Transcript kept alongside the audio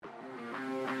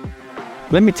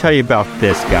Let me tell you about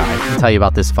this guy. I'll tell you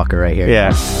about this fucker right here.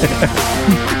 Yeah.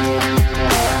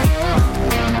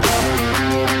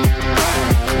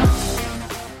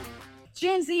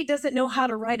 Gen Z doesn't know how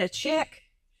to write a check.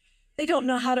 They don't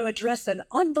know how to address an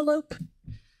envelope.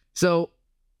 So,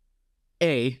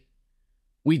 A,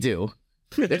 we do.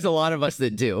 There's a lot of us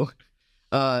that do.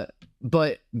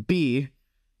 But B,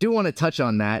 do want to touch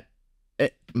on that.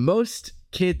 Most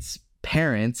kids'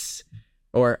 parents,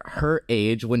 or her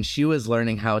age, when she was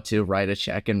learning how to write a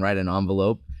check and write an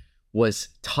envelope, was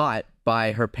taught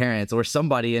by her parents or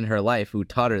somebody in her life who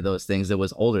taught her those things that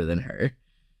was older than her.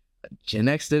 Gen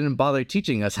X didn't bother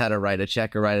teaching us how to write a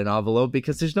check or write an envelope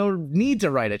because there's no need to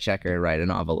write a check or write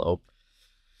an envelope.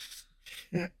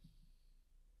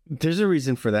 There's a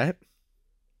reason for that.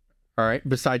 All right.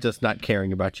 Besides us not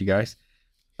caring about you guys.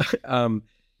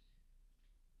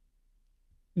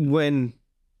 When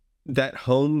that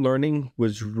home learning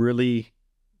was really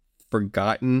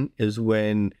forgotten is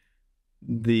when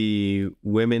the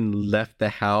women left the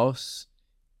house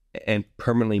and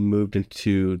permanently moved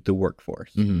into the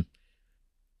workforce. Mm-hmm.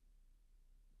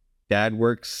 Dad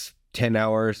works 10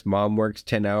 hours, mom works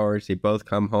 10 hours. They both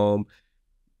come home.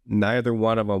 Neither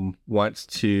one of them wants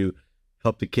to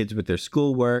help the kids with their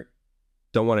schoolwork.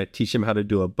 Don't want to teach them how to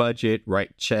do a budget,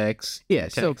 write checks. Yeah,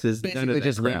 so taxes, none of basically that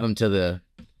just leave crap. them to the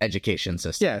education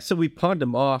system. Yeah, so we pawned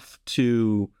them off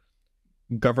to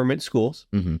government schools.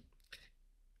 Mm-hmm.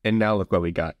 And now look what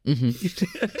we got.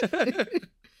 Mm-hmm.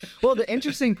 Well, the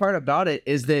interesting part about it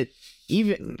is that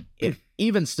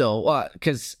even still,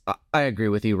 because I agree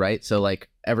with you, right? So like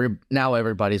now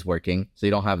everybody's working, so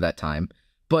you don't have that time.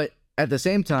 But at the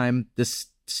same time,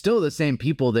 still the same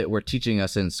people that were teaching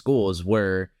us in schools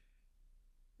were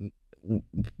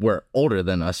older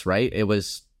than us, right? It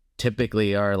was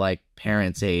typically our like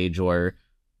parents' age or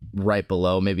right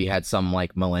below. Maybe had some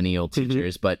like millennial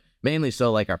teachers, but mainly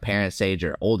so like our parents' age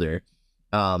or older.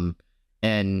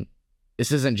 And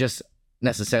this isn't just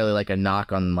necessarily like a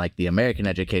knock on like the American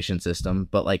education system,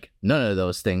 but like none of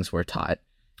those things were taught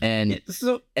and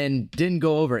didn't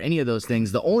go over any of those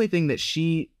things. The only thing that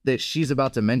she's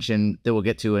about to mention that we'll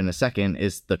get to in a second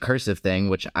is the cursive thing,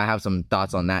 which I have some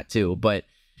thoughts on that too. But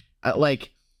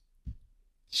like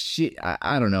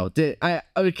I don't know. I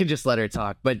could just let her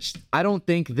talk, but I don't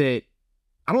think that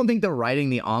writing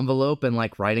the envelope and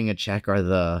like writing a check are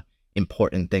the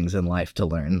important things in life to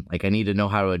learn. Like I need to know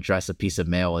how to address a piece of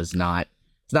mail it's not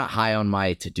high on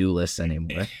my to-do list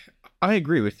anymore. I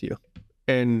agree with you.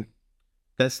 And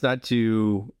that's not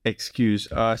to excuse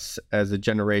us as a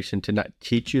generation to not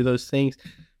teach you those things,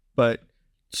 but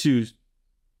to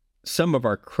some of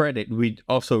our credit, we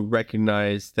also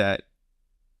recognize that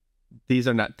these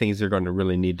are not things they're going to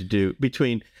really need to do.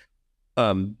 Between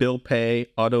bill pay,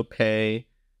 auto pay,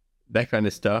 that kind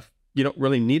of stuff, you don't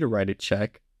really need to write a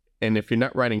check. And if you're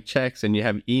not writing checks and you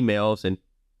have emails and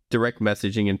direct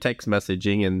messaging and text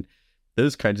messaging and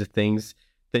those kinds of things,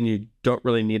 then you don't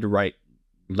really need to write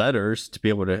letters to be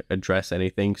able to address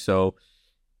anything. So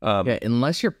yeah,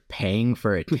 unless you're paying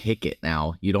for a ticket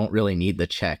now, you don't really need the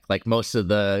check. Like most of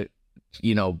the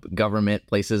government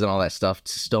places and all that stuff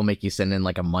still make you send in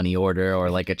like a money order or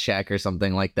like a check or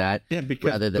something like that. Yeah,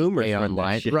 because rather than boomers pay run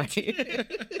online. that shit.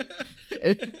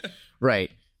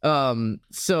 Right. Right.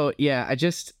 So yeah,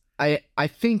 I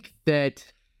think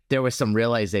that there was some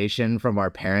realization from our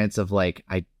parents of like,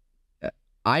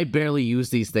 I barely use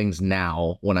these things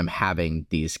now when I'm having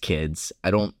these kids.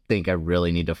 I don't think I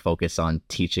really need to focus on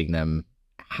teaching them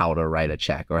how to write a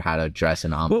check or how to address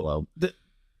an envelope. Well,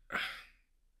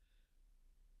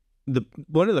 the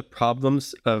one of the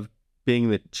problems of being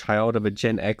the child of a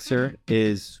Gen Xer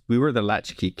is we were the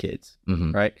latchkey kids,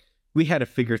 right? We had to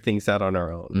figure things out on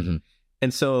our own. Mm-hmm.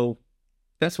 And so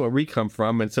that's where we come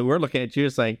from. And so we're looking at you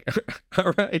as like,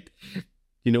 all right,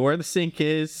 you know where the sink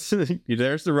is.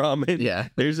 There's the ramen. Yeah.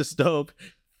 There's the stove.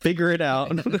 Figure it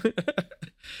out.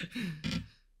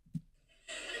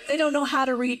 They don't know how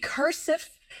to read cursive.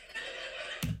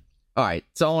 All right.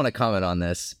 So I want to comment on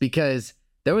this because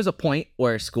there was a point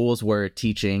where schools were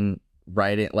teaching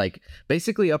writing, like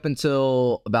basically up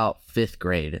until about 5th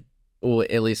grade. Well,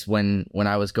 at least when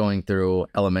I was going through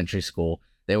elementary school,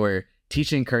 they were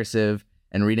teaching cursive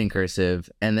and reading cursive,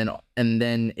 and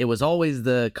then it was always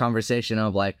the conversation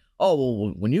of like, oh,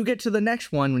 well, when you get to the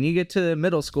next one, when you get to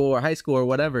middle school or high school or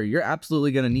whatever, you're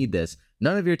absolutely going to need this.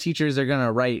 None of your teachers are going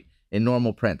to write in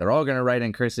normal print. They're all going to write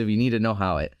in cursive. You need to know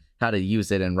how to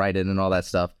use it and write it and all that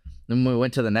stuff. Then when we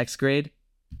went to the next grade,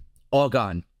 all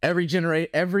gone. Every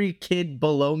kid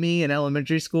below me in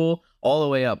elementary school, all the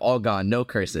way up, all gone. No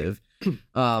cursive.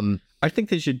 I think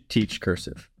they should teach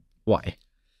cursive. Why?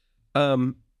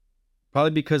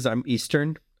 probably because I'm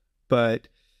Eastern, but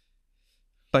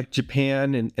like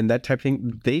Japan and that type of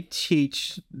thing, they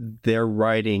teach their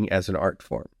writing as an art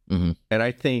form. Mhm. And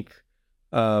I think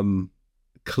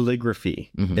calligraphy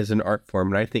Mhm. is an art form.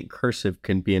 And I think cursive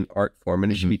can be an art form.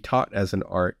 And it should be taught as an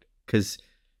art because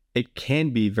it can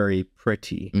be very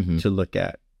pretty to look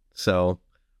at. So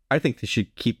I think they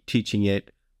should keep teaching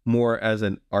it more as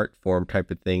an art form type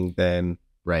of thing than...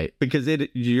 Right. Because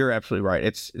you're absolutely right.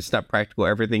 It's not practical.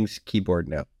 Everything's keyboard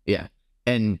now. Yeah.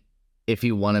 And if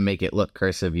you want to make it look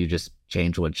cursive, you just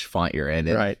change which font you're in.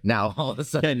 And Right. now all of a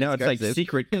sudden, Yeah, now it's like cursive.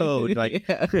 secret code. Like,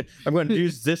 Yeah. I'm going to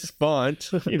use this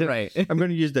font. Right. I'm going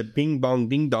to use the Bing Bong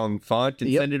Ding Dong font and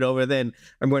Yep. send it over. Then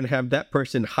I'm going to have that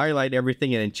person highlight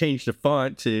everything and then change the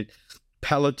font to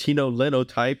Palatino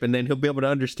linotype, and then he'll be able to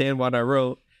understand what I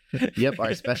wrote. Yep,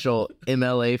 our special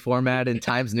MLA format in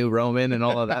Times New Roman and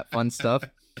all of that fun stuff.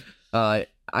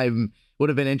 Would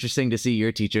have been interesting to see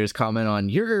your teachers comment on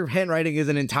your handwriting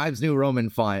isn't in Times New Roman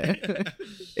font.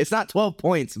 It's not 12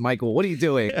 points, Michael. What are you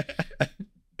doing?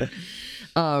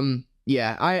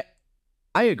 Yeah,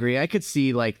 I agree. I could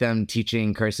see like them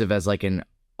teaching cursive as like an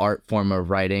art form of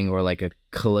writing or like a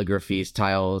calligraphy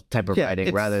style type of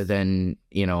writing rather than,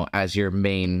 as your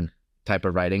main type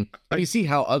of writing. If you see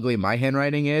how ugly my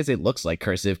handwriting is, it looks like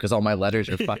cursive because all my letters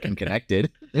are fucking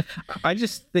connected. I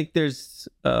just think there's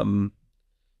a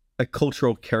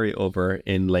cultural carryover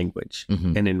in language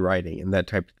and in writing and that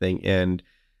type of thing. And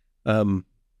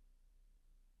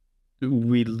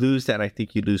we lose that. I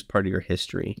think you lose part of your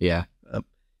history. Yeah.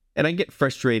 And I get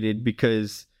frustrated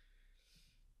because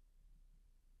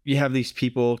you have these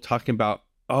people talking about,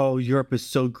 oh, Europe is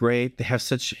so great. They have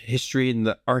such history and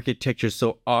the architecture is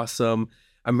so awesome.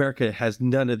 America has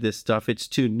none of this stuff. It's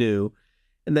too new.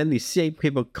 And then these same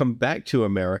people come back to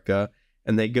America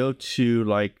and they go to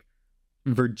like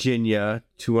Virginia,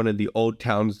 to one of the old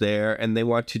towns there, and they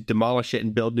want to demolish it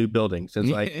and build new buildings. It's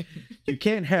like, you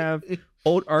can't have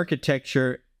old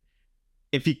architecture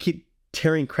if you keep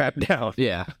tearing crap down.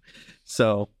 Yeah.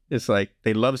 So it's like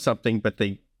they love something, but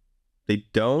they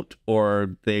don't,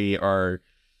 or they are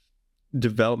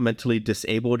developmentally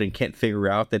disabled and can't figure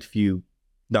out that if you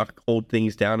knock old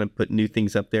things down and put new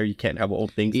things up there, you can't have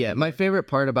old things. Yeah, my favorite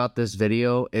part about this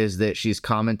video is that she's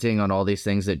commenting on all these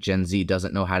things that Gen Z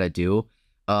doesn't know how to do.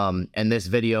 And this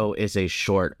video is a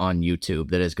short on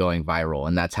YouTube that is going viral,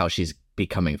 and that's how she's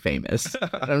becoming famous.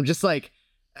 And I'm just like,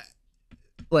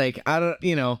 I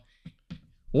don't,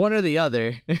 one or the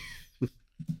other.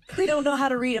 They don't know how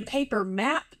to read a paper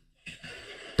map.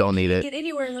 Don't need it. Get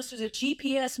anywhere unless there's a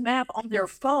GPS map on their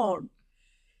phone.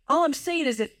 All I'm saying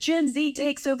is if Gen Z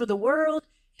takes over the world,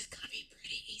 it's going to be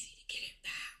pretty easy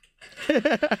to get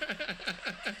it back.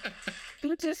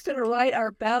 We're just going to write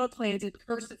our battle plans in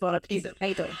cursive on a piece of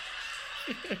paper.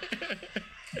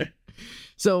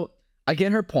 So I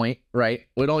get her point, right?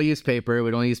 We don't use paper.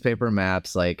 We don't use paper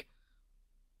maps. Like,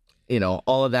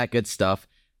 all of that good stuff.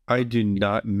 I do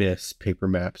not miss paper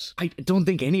maps. I don't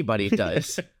think anybody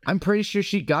does. I'm pretty sure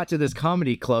she got to this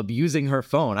comedy club using her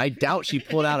phone. I doubt she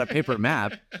pulled out a paper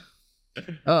map.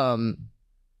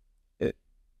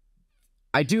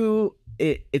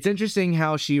 It's interesting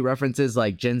how she references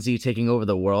like Gen Z taking over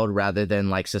the world rather than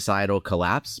like societal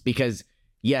collapse, because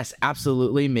yes,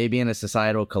 absolutely, maybe in a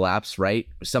societal collapse, right?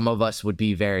 Some of us would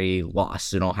be very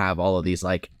lost. We don't have all of these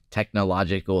like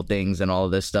technological things and all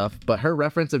of this stuff, but her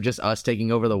reference of just us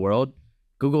taking over the world,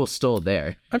 Google's still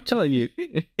there. I'm telling you,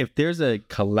 if there's a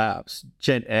collapse,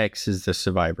 Gen X is the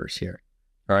survivors here.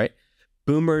 All right.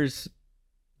 Boomers,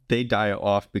 they die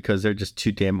off because they're just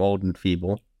too damn old and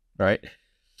feeble. Right.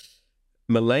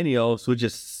 Millennials will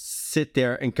just sit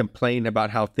there and complain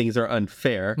about how things are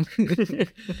unfair.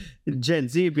 Gen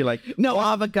Z would be like, no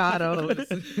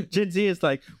avocados. Gen Z is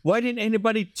like, why didn't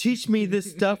anybody teach me this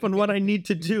stuff on what I need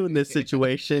to do in this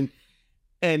situation?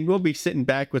 And we'll be sitting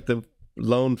back with the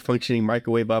lone functioning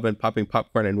microwave oven, popping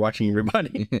popcorn and watching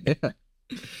everybody.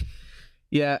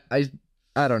 Yeah, I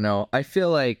don't know. I feel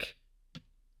like,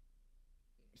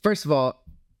 first of all,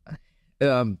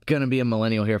 I'm gonna be a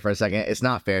millennial here for a second. It's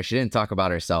not fair. She didn't talk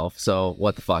about herself, so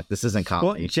what the fuck? This isn't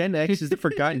comedy. Well, Gen X is the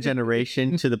forgotten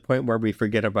generation to the point where we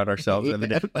forget about ourselves,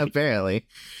 evidently. Apparently.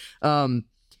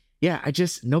 Yeah,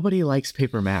 nobody likes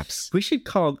paper maps. We should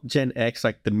call Gen X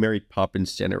like the Mary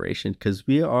Poppins generation, because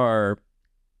we are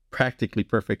practically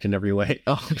perfect in every way.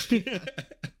 Oh,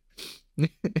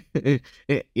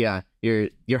 yeah.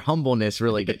 Your humbleness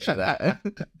really gets you that.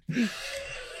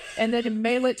 And then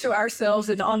mail it to ourselves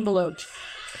in envelopes.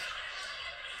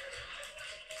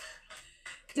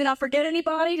 Did I forget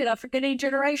anybody? Did I forget any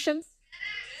generations?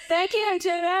 Thank you,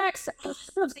 Gen X.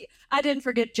 I didn't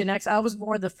forget Gen X. I was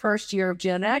born the first year of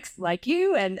Gen X, like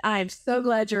you, and I'm so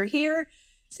glad you're here.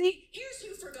 See, here's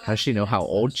who forgot. How does she know how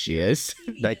old she is?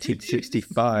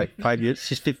 1965. 5 years.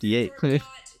 She's 58. Gen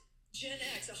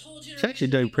X, a whole She's actually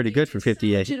doing pretty good for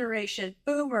 58. generation,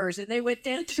 boomers, and they went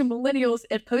down to millennials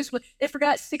and post. They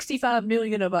forgot 65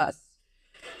 million of us.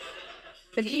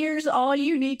 And here's all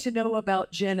you need to know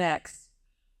about Gen X.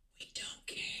 We don't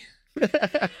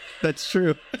care. That's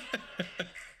true.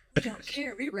 We don't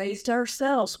care. We raised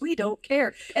ourselves. We don't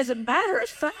care. As a matter of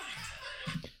fact.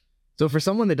 So for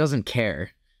someone that doesn't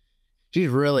care, she's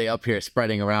really up here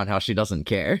spreading around how she doesn't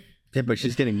care. Yeah, but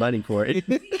she's getting money for it.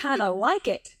 We kind of like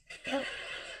it.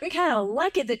 We kind of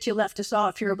like it that you left us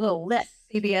off your little list,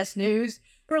 CBS News.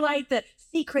 We're like the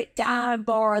secret dive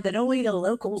bar that only the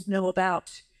locals know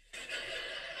about.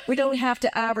 We don't have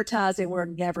to advertise and we're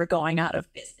never going out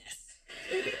of business.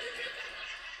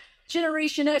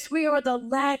 Generation X, we are the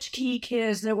latchkey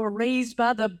kids that were raised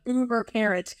by the boomer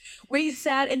parents. We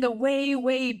sat in the way,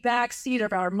 way back seat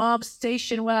of our mom's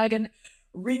station wagon,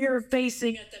 rear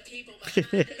facing at the people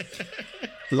behind us.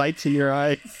 Lights in your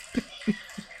eyes.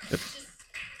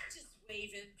 just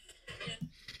waving.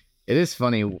 It is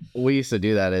funny. We used to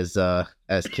do that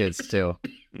as kids too.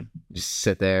 Just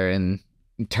sit there and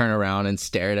turn around and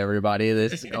stare at everybody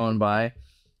that's going by.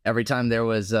 Every time there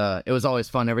was it was always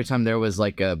fun. Every time there was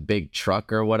like a big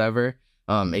truck or whatever,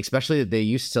 especially they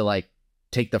used to like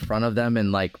take the front of them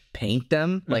and like paint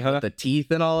them like with the teeth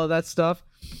and all of that stuff.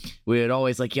 We would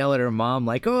always like yell at her mom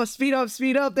like, "Oh, speed up,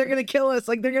 they're gonna kill us,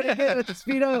 like they're gonna hit us,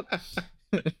 speed up."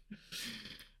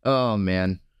 Oh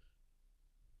man,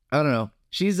 I don't know.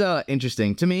 She's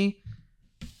interesting to me.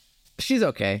 She's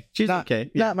okay. She's not, okay.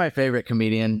 Yeah. Not my favorite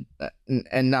comedian,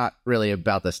 and not really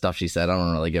about the stuff she said. I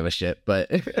don't really give a shit.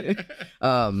 But,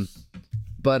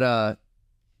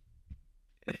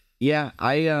 yeah.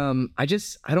 I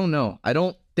don't know. I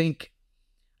think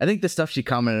the stuff she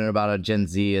commented about on Gen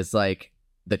Z is like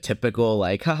the typical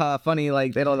like, haha, funny.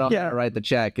 Like they don't know how to write the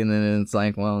check, and then it's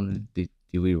like, well, do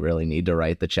we really need to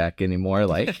write the check anymore?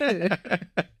 Like.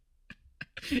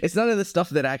 It's none of the stuff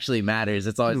that actually matters.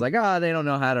 It's always like, they don't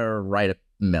know how to write a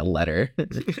mail letter.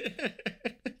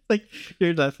 Like,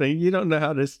 you're laughing. You don't know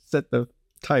how to set the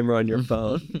timer on your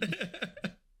phone.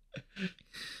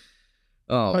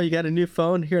 Oh, you got a new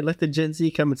phone? Here, let the Gen Z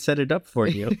come and set it up for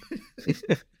you.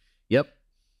 Yep.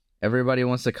 Everybody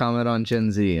wants to comment on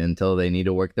Gen Z until they need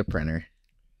to work the printer.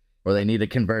 Or they need to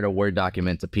convert a Word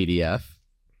document to PDF.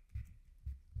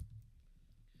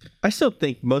 I still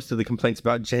think most of the complaints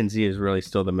about Gen Z is really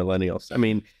still the millennials. I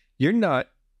mean, you're not,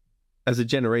 as a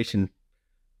generation,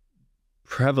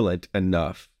 prevalent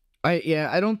enough.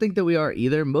 I don't think that we are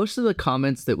either. Most of the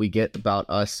comments that we get about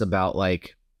us, about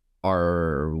like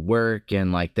our work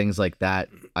and like things like that,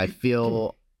 I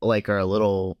feel like are a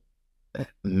little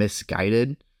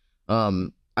misguided. I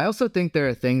also think there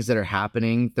are things that are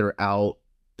happening throughout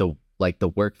the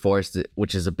workforce,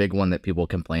 which is a big one that people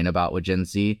complain about with Gen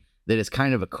Z, that is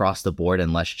kind of across the board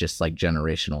and less just like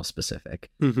generational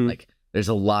specific. Mm-hmm. Like there's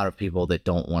a lot of people that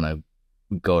don't want to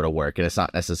go to work, and it's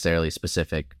not necessarily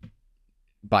specific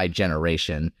by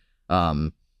generation.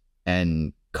 And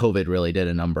COVID really did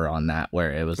a number on that,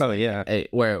 where it was,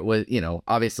 where it was,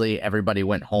 obviously everybody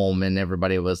went home and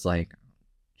everybody was like,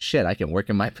 shit, I can work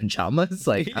in my pajamas.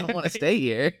 Like, I don't want to stay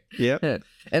here. Yeah.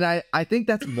 And I think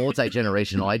that's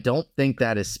multi-generational. I don't think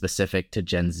that is specific to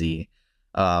Gen Z.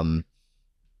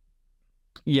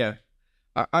 Yeah,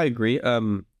 I agree.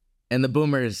 And the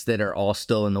boomers that are all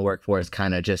still in the workforce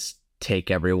kind of just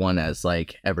take everyone as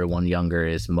like everyone younger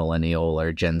is millennial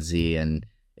or Gen Z, and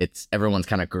everyone's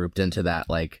kind of grouped into that.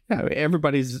 Like, yeah,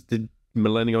 everybody's the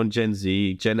millennial and Gen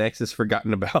Z. Gen X is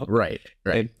forgotten about. Right.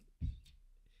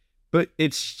 But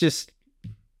it's just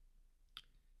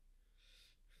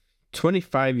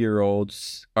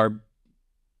 25-year-olds are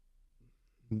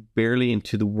barely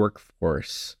into the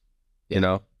workforce,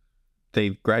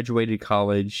 They've graduated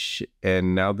college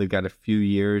and now they've got a few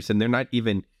years, and they're not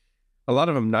even, a lot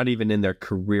of them not even in their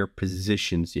career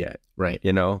positions yet. Right.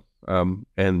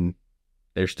 And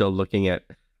they're still looking at,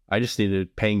 I just need a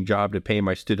paying job to pay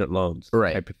my student loans.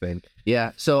 Right. Type of thing.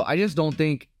 Yeah. So I just don't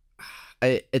think,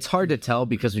 it's hard to tell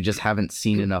because we just haven't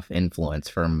seen enough influence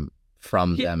from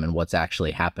them and what's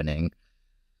actually happening.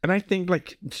 And I think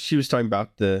like she was talking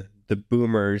about the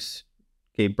boomers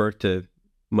gave birth to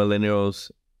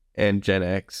millennials and Gen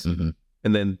X, mm-hmm.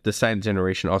 and then the silent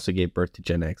generation also gave birth to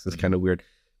Gen X. It's kind of weird,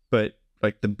 but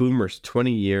like the boomers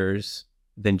 20 years,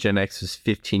 then Gen X is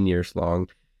 15 years long,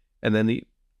 and then the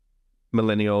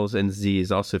millennials and Z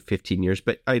is also 15 years.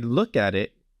 But I look at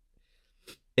it,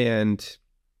 and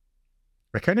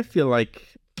I kind of feel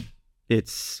like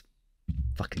it's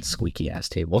Fucking squeaky ass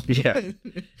table. yeah.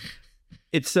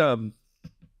 It's I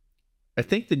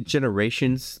think the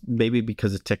generations, maybe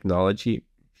because of technology,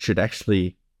 should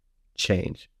actually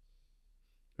change.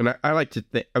 And I like to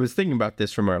think, I was thinking about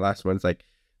this from our last ones, like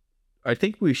I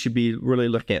think we should be really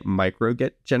looking at micro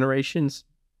generations.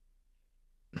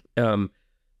 And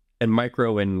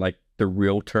micro in like the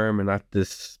real term and not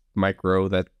this micro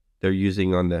that they're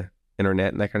using on the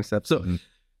internet and that kind of stuff. So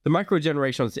the micro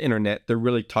generation on the internet, they're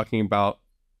really talking about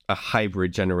a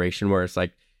hybrid generation where it's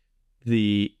like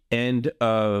the end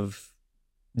of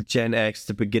Gen X,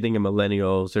 the beginning of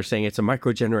millennials. They're saying it's a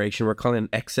micro generation. We're calling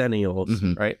it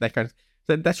Xennials, right? That kind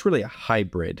of, that's really a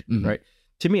hybrid, right?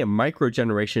 To me, a micro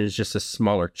generation is just a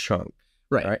smaller chunk.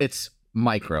 Right. It's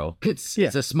micro. It's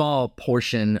a small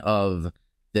portion of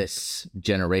this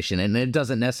generation, and it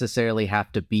doesn't necessarily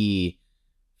have to be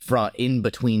in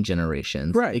between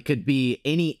generations. Right. It could be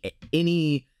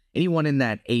anyone in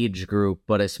that age group,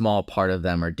 but a small part of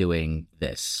them are doing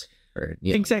this. Or,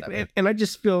 exactly. And I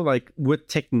just feel like with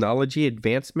technology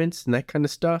advancements and that kind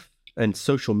of stuff and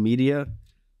social media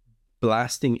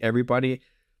blasting everybody,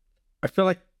 I feel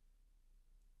like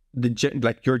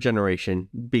like your generation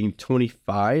being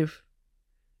 25,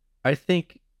 I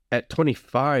think at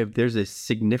 25, there's a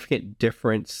significant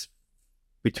difference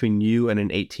between you and an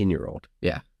 18-year-old.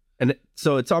 Yeah. And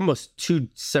so it's almost two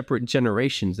separate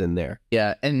generations in there.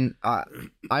 Yeah. And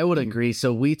I would agree.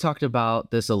 So we talked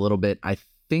about this a little bit. I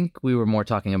think we were more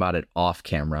talking about it off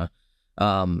camera.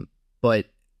 But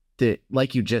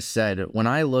like you just said, when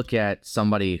I look at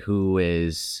somebody who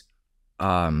is,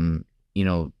 12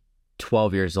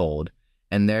 years old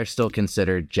and they're still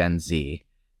considered Gen Z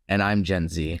and I'm Gen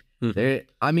Z,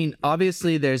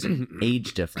 obviously there's an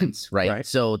age difference, right?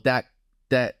 So that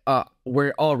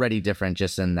we're already different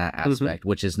just in that aspect,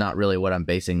 which is not really what I'm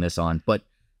basing this on. But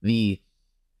the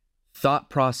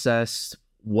thought process,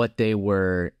 what they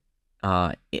were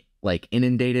like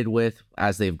inundated with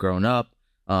as they've grown up,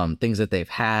 things that they've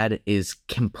had is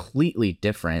completely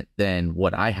different than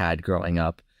what I had growing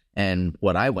up and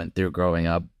what I went through growing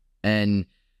up. And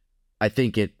I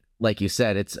think it, like you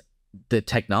said, it's the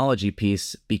technology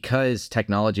piece, because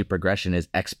technology progression is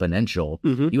exponential.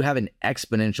 You have an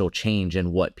exponential change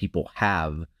in what people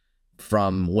have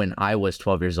from when I was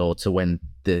 12 years old to when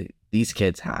these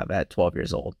kids have at 12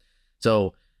 years old.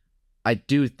 So I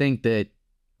do think that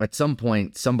at some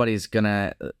point somebody's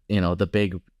gonna, the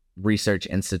big research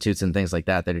institutes and things like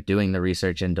that are doing the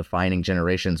research and defining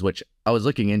generations, which I was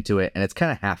looking into it and it's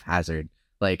kind of haphazard.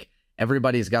 Like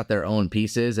everybody's got their own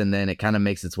pieces and then it kind of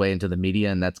makes its way into the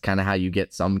media, and that's kind of how you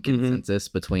get some consensus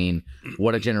between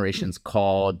what a generation's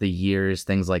called, the years,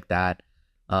 things like that.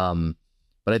 But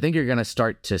I think you're going to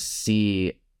start to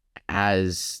see,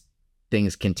 as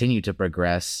things continue to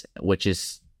progress, which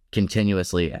is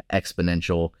continuously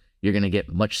exponential, you're going to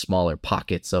get much smaller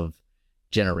pockets of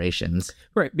generations.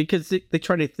 Right, because they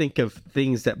try to think of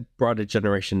things that brought a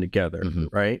generation together,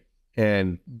 right?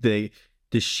 And the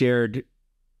shared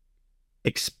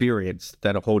experience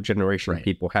that a whole generation of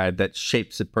people had that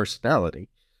shapes a personality.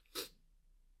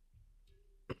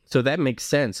 So that makes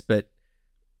sense, but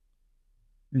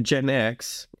Gen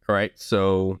X, right?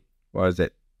 So what was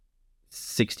it?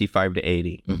 65 to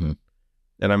 80. And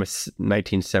I'm a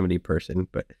 1970 person,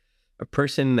 but a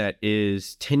person that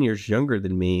is 10 years younger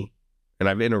than me, and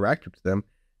I've interacted with them,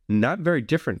 not very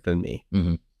different than me,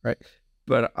 right?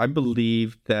 But I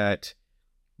believe that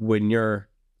when you're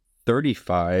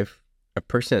 35, a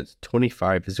person that's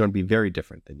 25 is going to be very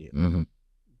different than you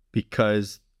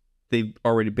because they've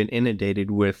already been inundated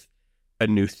with a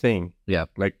new thing. Yeah.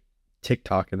 Like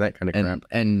TikTok and that kind of crap.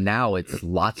 And now it's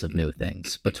lots of new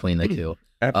things between the two.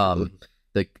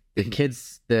 Absolutely. The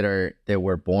kids that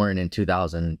were born in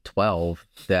 2012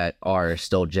 that are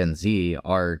still Gen Z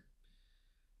are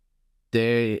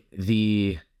the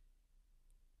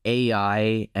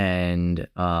AI and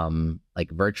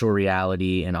like virtual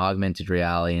reality and augmented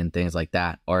reality and things like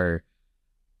that are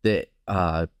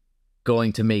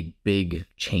going to make big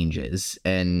changes.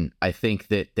 And I think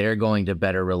that they're going to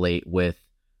better relate with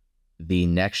the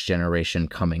next generation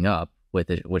coming up,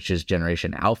 which is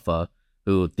Generation Alpha,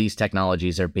 who these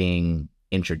technologies are being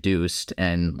introduced,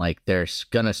 and like they're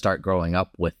gonna start growing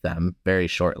up with them very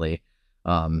shortly.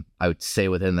 I would say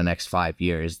within the next 5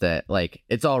 years. That like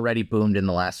it's already boomed in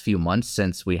the last few months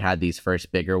since we had these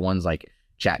first bigger ones like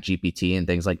ChatGPT and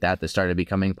things like that started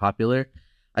becoming popular.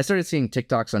 I started seeing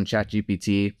TikToks on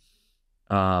ChatGPT.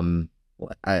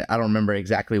 I don't remember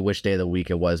exactly which day of the week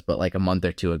it was, but like a month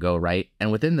or two ago, right?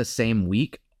 And within the same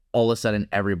week, all of a sudden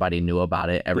everybody knew about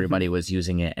it, everybody was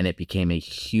using it, and it became a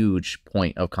huge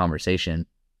point of conversation.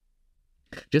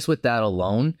 Just with that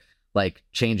alone, like,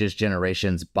 changes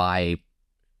generations by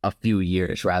a few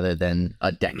years rather than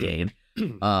a decade.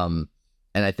 And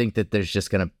I think that there's just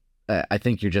gonna I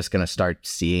think you're just gonna start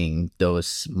seeing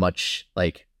those much,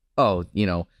 like, I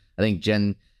think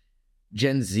Gen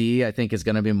Z, I think, is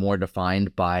gonna be more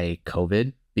defined by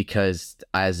COVID, because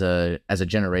as a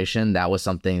generation, that was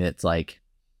something that's like,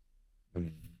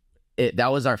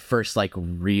 that was our first like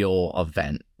real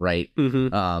event, right?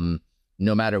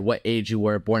 No matter what age you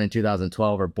were, born in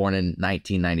 2012 or born in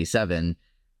 1997,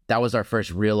 that was our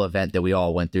first real event that we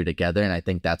all went through together. And I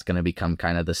think that's going to become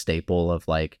kind of the staple of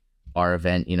like our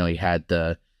event. You had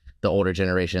the older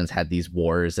generations had these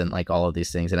wars and like all of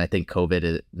these things. And I think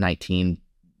COVID-19,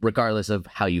 regardless of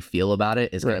how you feel about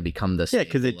it, is going to become the staple. Yeah,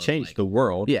 because it changed the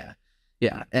world. Yeah.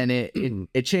 And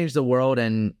it changed the world,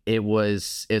 and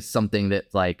it's something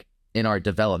that, like, in our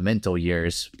developmental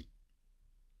years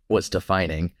was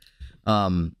defining.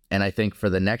 And I think for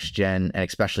the next gen, and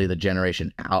especially the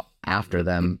generation out after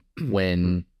them,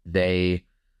 when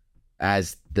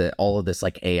all of this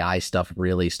like AI stuff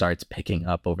really starts picking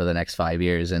up over the next 5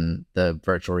 years, and the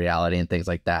virtual reality and things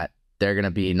like that, they're going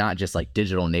to be not just like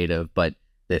digital native, but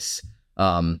this,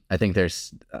 I think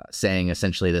there's saying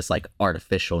essentially this like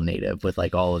artificial native with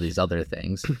like all of these other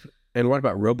things. And what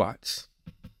about robots?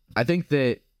 I think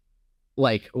that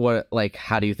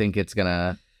how do you think it's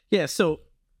gonna? Yeah, so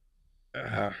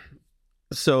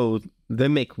they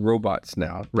make robots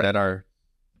now that are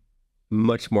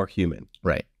much more human,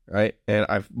 right? And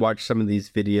I've watched some of these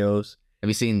videos. Have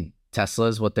you seen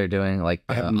Tesla's, what they're doing, like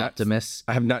Optimus?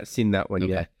 I have not seen that one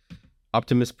yet.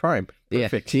 Optimus Prime,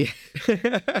 perfect. Yeah.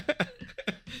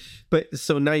 But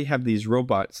so now you have these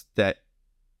robots that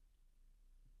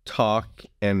talk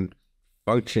and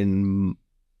function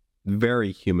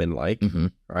very human-like,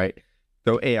 right?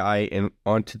 Throw AI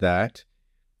onto that.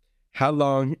 How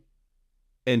long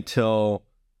until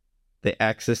they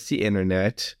access the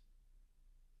internet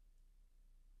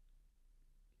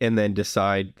and then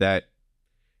decide that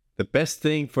the best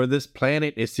thing for this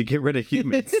planet is to get rid of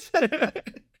humans?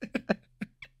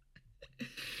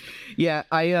 Yeah,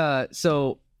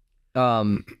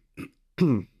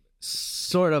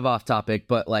 sort of off topic,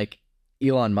 but like,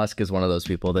 Elon Musk is one of those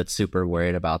people that's super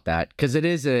worried about that, because it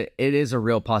is a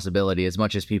real possibility. As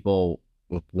much as people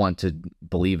want to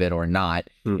believe it or not,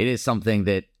 it is something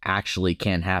that actually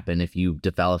can happen if you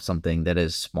develop something that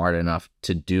is smart enough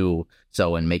to do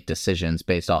so and make decisions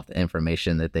based off the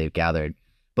information that they've gathered.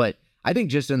 But I think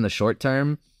just in the short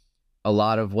term, a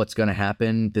lot of what's going to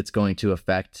happen that's going to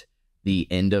affect the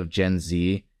end of Gen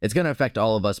Z, it's going to affect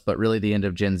all of us, but really the end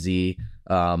of Gen Z,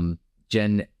 a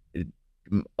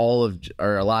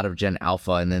lot of Gen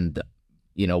Alpha, and then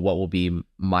what will be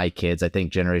my kids. I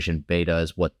think Generation Beta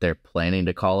is what they're planning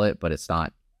to call it, but it's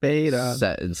not Beta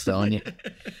set in stone yet.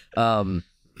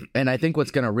 And I think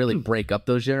what's going to really break up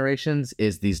those generations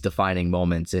is these defining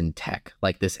moments in tech,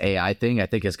 like this AI thing. I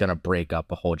think is going to break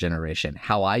up a whole generation.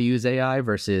 How I use AI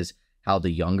versus how the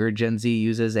younger Gen Z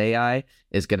uses AI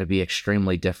is going to be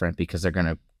extremely different, because they're going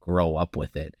to grow up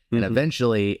with it. And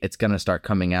eventually it's going to start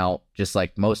coming out, just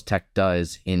like most tech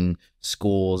does, in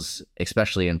schools,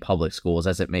 especially in public schools,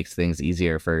 as it makes things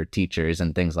easier for teachers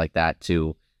and things like that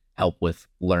to help with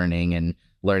learning and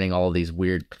learning all of these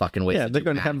weird fucking ways. Yeah, they're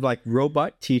going to have like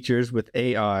robot teachers with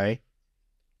AI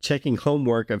checking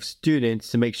homework of students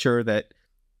to make sure that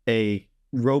a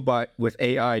robot with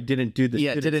AI didn't do the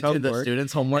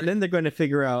students' homework. And then they're going to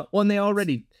figure out, well, and they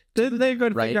already they're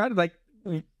going to figure out, like,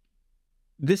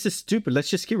 this is stupid. Let's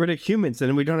just get rid of humans, and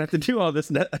then we don't have to do all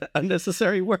this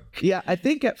unnecessary work. Yeah, I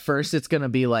think at first it's going to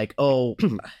be like, oh,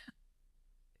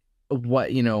 what,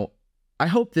 I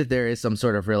hope that there is some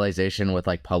sort of realization with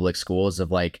like public schools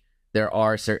of like, there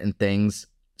are certain things.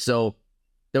 So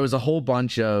there was a whole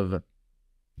bunch of,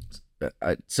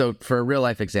 so for a real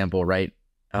life example, right?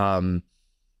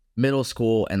 Middle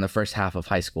school and the first half of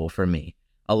high school for me,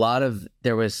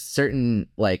 there was certain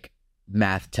like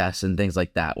math tests and things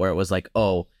like that where it was like,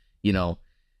 oh,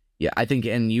 I think,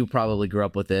 and you probably grew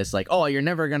up with this, like, oh, you're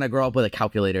never gonna grow up with a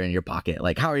calculator in your pocket,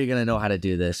 like, how are you gonna know how to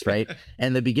do this, right?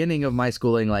 And the beginning of my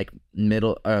schooling, like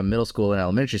middle school and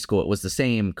elementary school, it was the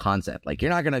same concept, like,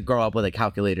 you're not gonna grow up with a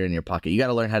calculator in your pocket, you got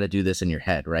to learn how to do this in your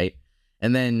head, right?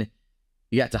 And then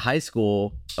you got to high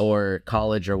school or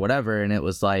college or whatever, and it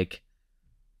was like,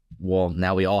 well,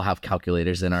 now we all have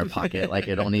calculators in our pocket. Like,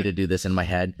 I don't need to do this in my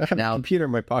head. I have a computer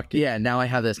in my pocket. Yeah, now I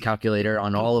have this calculator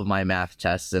on all of my math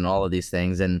tests and all of these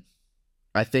things. And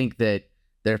I think that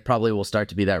there probably will start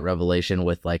to be that revelation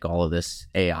with like all of this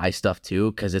AI stuff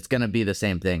too, because it's going to be the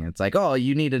same thing. It's like, oh,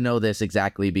 you need to know this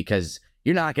exactly because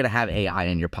you're not going to have AI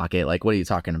in your pocket. Like, what are you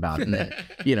talking about? And then,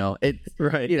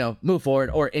 Right. Move forward,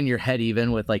 or in your head,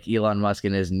 even with like Elon Musk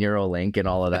and his Neuralink and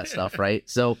all of that stuff. Right.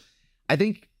 So I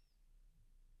think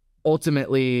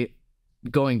ultimately,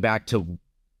 going back to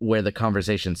where the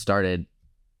conversation started,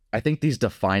 I think these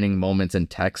defining moments in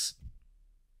tech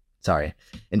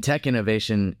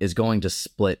innovation is going to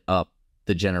split up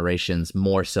the generations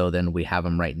more so than we have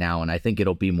them right now. And I think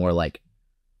it'll be more like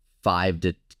 5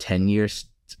 to 10 years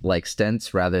like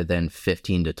stints rather than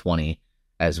 15 to 20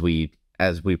 as we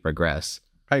progress.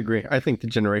 I agree. I think the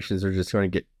generations are just going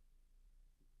to get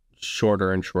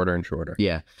shorter and shorter and shorter.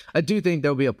 Yeah. I do think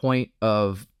there'll be a point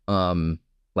of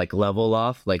like level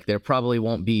off. Like there probably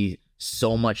won't be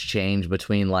so much change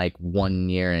between like 1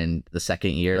 year and the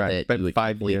second year Right, that but you would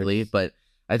 5 completely. years. But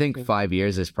I think 5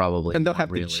 years is probably And they'll not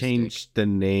have realistic. to change the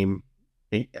name.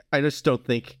 I just don't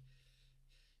think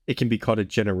it can be called a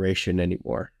generation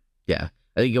anymore. Yeah.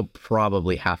 I think you'll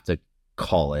probably have to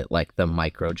call it like the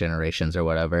micro generations or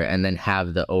whatever, and then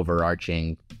have the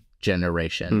overarching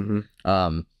generation.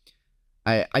 Mhm.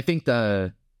 I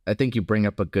think you bring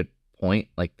up a good point,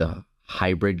 like the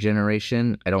hybrid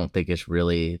generation. I don't think it's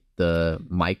really the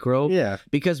micro. Yeah.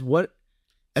 Because what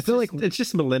I feel like it's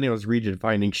just millennials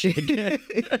redefining shit.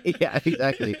 yeah,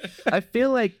 exactly. I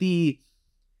feel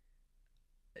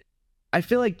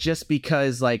like just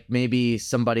because like maybe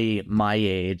somebody my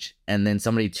age and then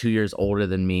somebody 2 years older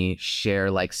than me share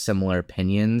like similar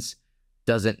opinions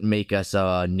doesn't make us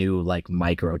a new like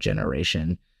micro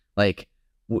generation. Like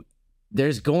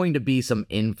there's going to be some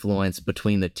influence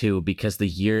between the two because the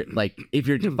year, like if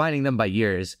you're dividing them by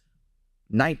years,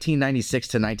 1996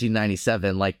 to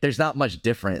 1997, like there's not much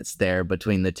difference there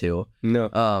between the two.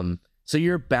 No. So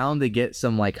you're bound to get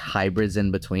some like hybrids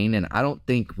in between, and I don't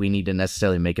think we need to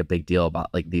necessarily make a big deal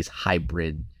about like these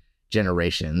hybrid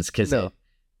generations because No.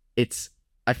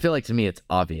 I feel like to me it's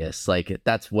obvious, like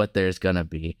that's what there's gonna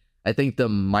be. I think the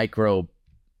micro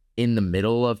in the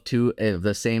middle of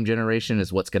the same generation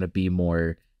is what's gonna be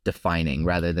more defining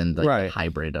rather than the Right.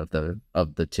 hybrid of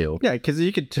the two. Yeah, because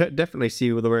you could definitely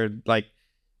see where like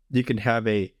you can have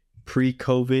a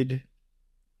pre-COVID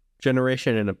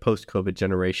generation and a post-COVID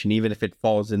generation, even if it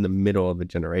falls in the middle of a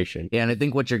generation. Yeah, and I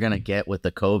think what you're gonna get with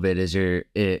the COVID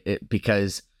is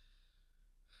because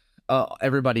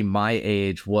everybody my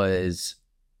age was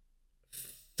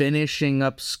finishing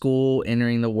up school,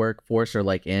 entering the workforce, or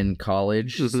like in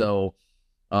college. Mhm. So,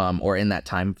 or in that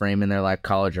time frame in their life,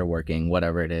 college or working,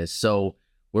 whatever it is. So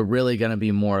we're really gonna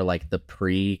be more like the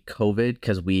pre-COVID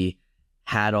because we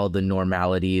had all the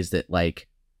normalities that like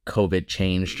COVID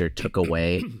changed or took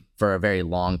away for a very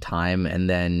long time, and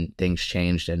then things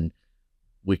changed, and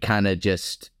we kind of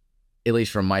just, at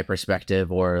least from my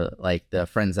perspective or like the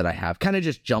friends that I have, kind of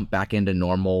just jump back into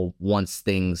normal once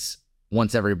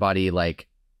everybody like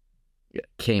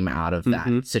came out of that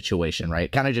Mhm. situation,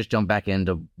 right? Kind of just jump back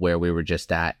into where we were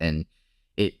just at, and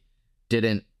it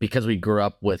didn't, because we grew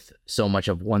up with so much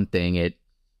of one thing, it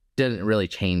didn't really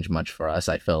change much for us,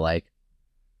 I feel like.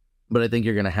 But I think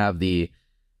you're going to have the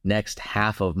next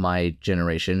half of my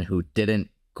generation who didn't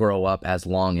grow up as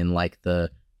long in like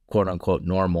the quote unquote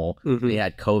normal. Mhm. They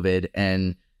had COVID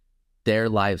and their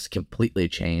lives completely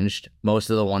changed.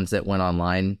 Most of the ones that went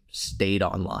online stayed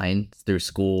online through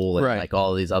school and Right. like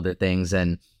all these other things.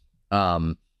 And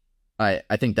I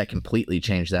think that completely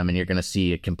changed them, and you're going to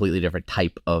see a completely different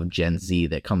type of Gen Z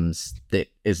that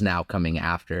is now coming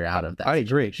out of that. I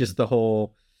agree. Just the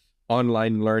whole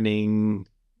online learning,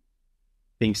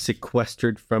 being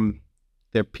sequestered from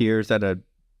their peers at a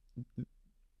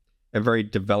very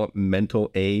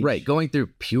developmental age. Right, going through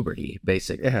puberty,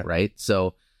 basically, Yeah. right?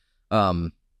 So,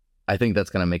 I think that's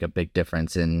going to make a big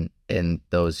difference in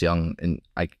those young, and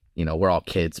we're all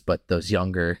kids, but those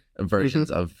younger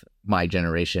versions of my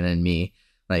generation and me,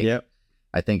 like, Yep.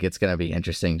 I think it's going to be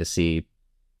interesting to see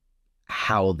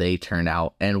how they turn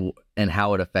out and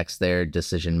how it affects their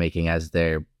decision making as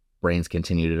their brains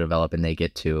continue to develop and they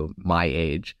get to my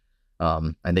age.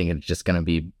 I think it's just going to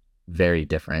be very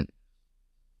different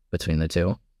between the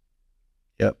two.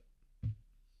 Yep.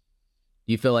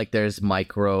 You feel like there's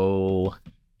micro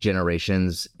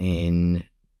generations in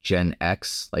Gen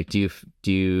X? Like, do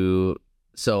you?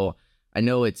 So I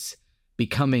know it's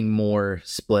becoming more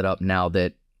split up now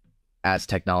that as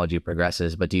technology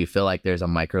progresses, but do you feel like there's a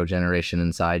micro generation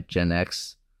inside Gen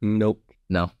X? Nope.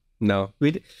 No.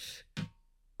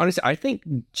 Honestly, I think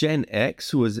Gen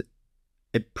X was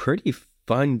a pretty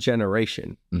fun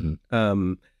generation.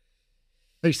 Mm-hmm.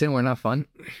 Are you saying we're not fun?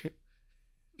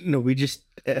 No, we just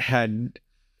had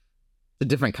a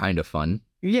different kind of fun.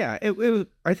 Yeah,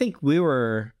 I think we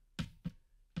were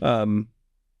given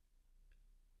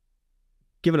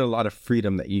a lot of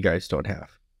freedom that you guys don't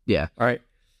have. Yeah. All right.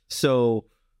 So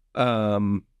we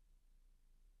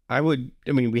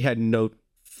had no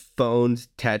phones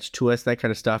attached to us, that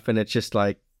kind of stuff, and it's just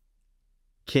like,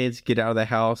 kids, get out of the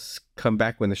house, come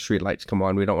back when the street lights come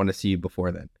on. We don't want to see you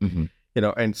before then. Mm-hmm.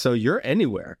 And so you're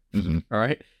anywhere. Mm-hmm. All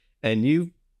right. And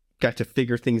you got to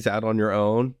figure things out on your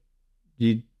own.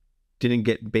 You didn't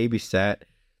get babysat.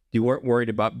 You weren't worried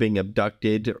about being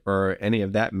abducted or any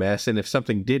of that mess. And if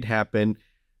something did happen,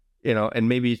 and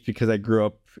maybe it's because I grew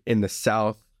up in the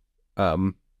South,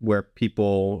 where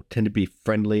people tend to be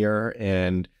friendlier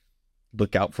and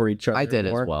look out for each other. I did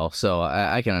more. as well, so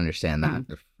I can understand that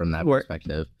from that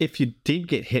perspective. If you did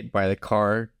get hit by the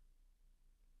car,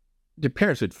 your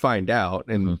parents would find out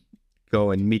and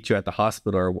go and meet you at the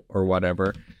hospital or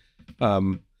whatever.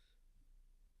 But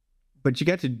you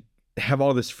got to have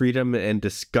all this freedom and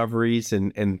discoveries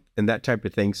and that type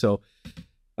of thing. So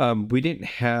we didn't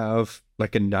have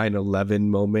like a 9/11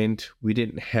 moment. We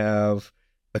didn't have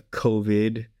a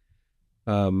COVID.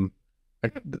 The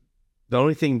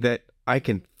only thing that I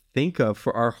can think of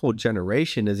for our whole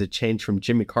generation is a change from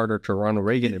Jimmy Carter to Ronald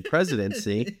Reagan in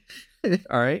presidency.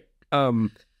 All right.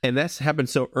 And that's happened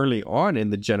so early on in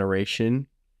the generation.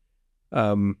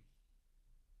 Because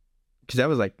that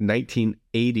was like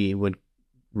 1980 when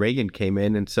Reagan came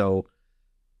in. And so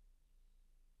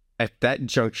at that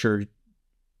juncture,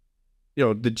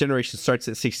 the generation starts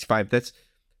at 65. That's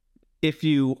if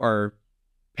you are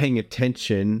paying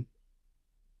attention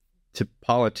to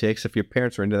politics, if your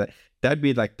parents were into that, that'd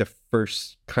be like the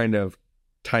first kind of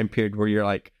time period where you're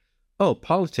like, oh,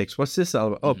 politics, what's this all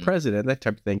about? Oh, president, that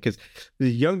type of thing. Because the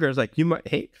younger is like, you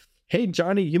might, hey,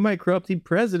 Johnny, you might grow up to be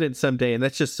president someday. And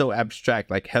that's just so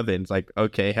abstract, like heaven's like,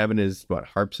 okay, heaven is what,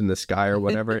 harps in the sky or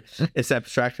whatever. It's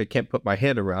abstract. I can't put my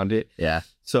head around it. Yeah.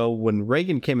 So when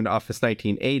Reagan came into office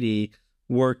 1980,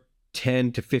 we're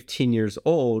 10 to 15 years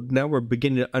old. Now we're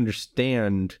beginning to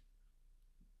understand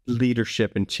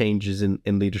leadership and changes in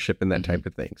leadership and that type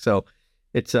of thing. So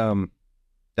it's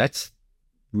that's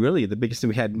really the biggest thing.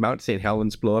 We had Mount St.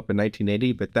 Helens blow up in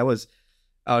 1980, but that was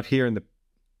out here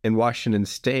in Washington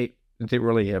State. It didn't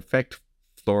really affect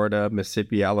Florida,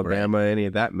 Mississippi, Alabama, any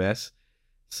of that mess.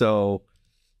 So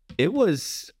it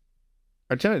was,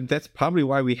 I tell you, that's probably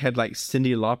why we had like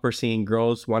Cyndi Lauper singing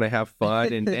 "Girls Want to Have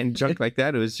Fun" and junk like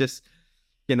that. It was just,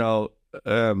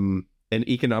 an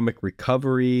economic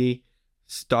recovery,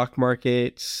 stock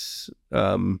markets.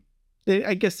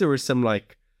 I guess there was some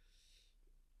like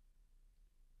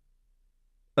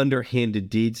underhanded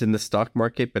deeds in the stock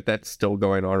market, but that's still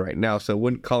going on right now. So I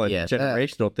wouldn't call it a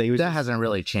generational thing. That hasn't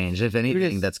really changed. If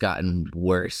anything, that's gotten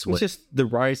worse. It's just the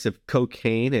rise of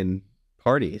cocaine and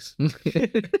parties.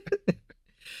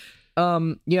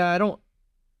 I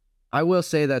will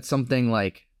say that something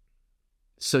like,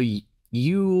 so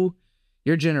your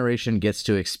generation gets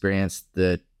to experience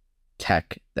the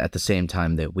tech at the same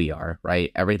time that we are,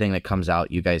 right? Everything that comes out,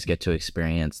 you guys get to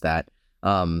experience that.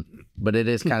 But it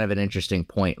is kind of an interesting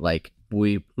point. Like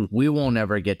we won't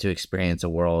ever get to experience a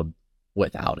world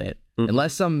without it,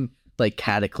 unless some like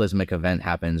cataclysmic event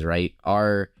happens, right?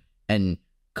 And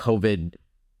COVID,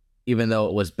 even though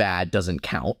it was bad, doesn't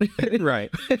count.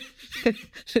 Right.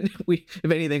 If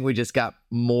anything, we just got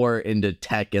more into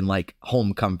tech and like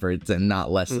home comforts and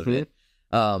not less of it.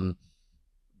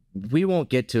 We won't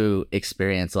get to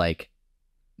experience like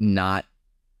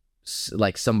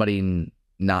somebody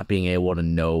not being able to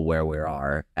know where we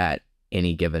are at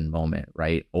any given moment,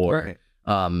 right? Or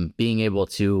being able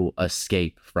to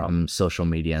escape from social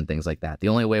media and things like that. The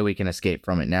only way we can escape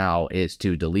from it now is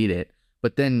to delete it.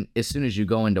 But then as soon as you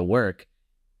go into work,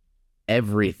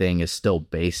 everything is still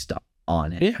based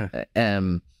on it.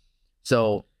 Yeah.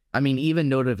 So, I mean, even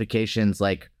notifications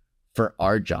like for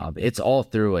our job, it's all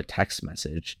through a text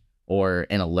message or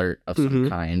an alert of some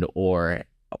kind, or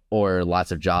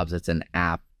lots of jobs, it's an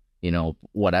app,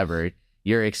 whatever.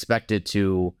 You're expected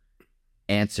to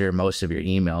answer most of your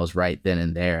emails right then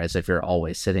and there as if you're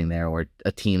always sitting there, or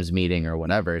a Teams meeting or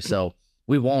whatever. So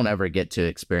we won't ever get to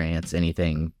experience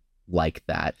anything like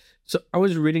that. So I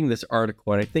was reading this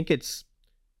article, and I think it's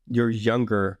your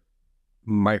younger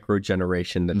micro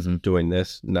generation that's doing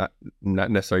this, not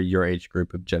necessarily your age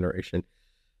group of generation.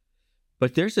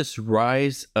 But there's this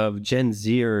rise of Gen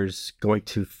Zers going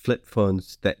to flip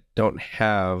phones that don't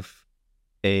have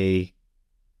a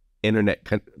internet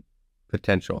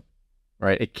potential,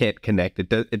 right? It can't connect.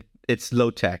 It's low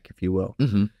tech, if you will.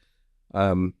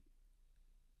 Have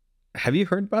you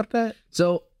heard about that?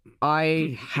 So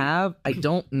I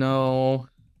don't know.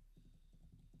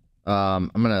 I'm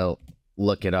gonna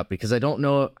look it up because I don't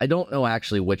know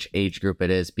actually which age group it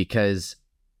is, because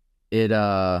it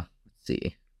let's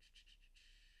see.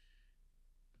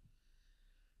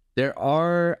 There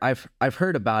are I've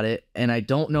heard about it, and I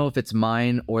don't know if it's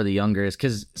mine or the youngers,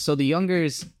 because the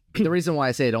youngers, the reason why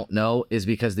I say I don't know is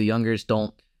because the youngers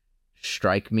don't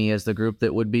strike me as the group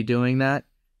that would be doing that.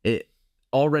 It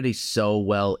already so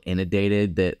well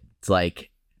inundated that it's like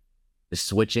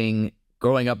switching,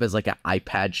 growing up as like an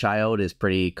iPad child is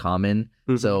pretty common.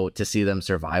 Mm-hmm. So to see them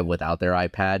survive without their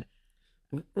iPad,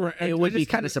 right, it would be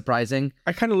kind of surprising.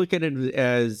 I kind of look at it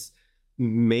as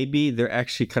maybe they're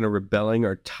actually kind of rebelling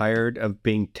or tired of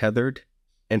being tethered.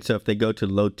 And so if they go to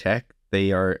low tech,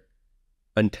 they are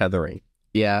untethering.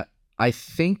 Yeah, I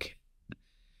think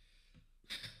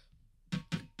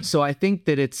so. I think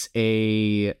that it's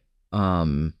I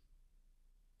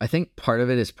think part of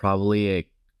it is probably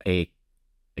a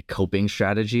coping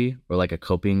strategy, or like a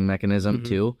coping mechanism, mm-hmm.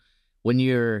 too. When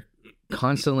you're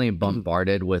constantly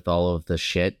bombarded with all of the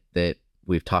shit that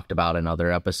we've talked about in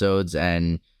other episodes,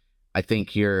 and I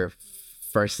think your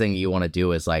first thing you want to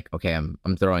do is like, okay, I'm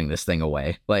throwing this thing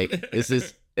away. Like this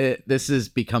is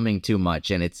becoming too much,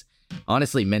 and it's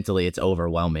honestly mentally it's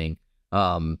overwhelming.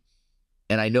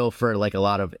 And I know for like a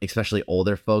lot of especially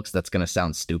older folks, that's gonna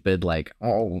sound stupid. Like,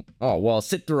 oh, well,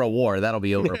 sit through a war, that'll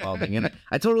be overwhelming. And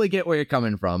I totally get where you're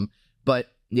coming from, but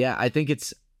yeah, I think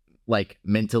it's like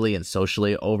mentally and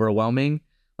socially overwhelming,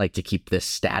 like to keep this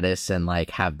status and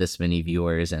like have this many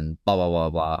viewers and blah blah blah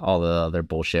blah, all the other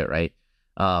bullshit, right?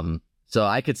 So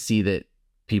I could see that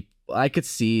I could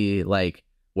see like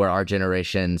where our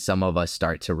generation, some of us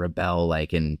start to rebel,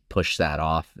 like, and push that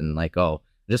off, and like, oh,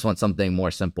 I just want something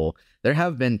more simple. There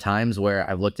have been times where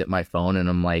I've looked at my phone and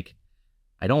I'm like,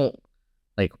 I don't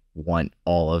like want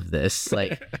all of this.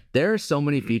 Like, there are so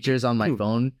many features on my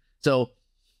phone. So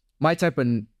my type of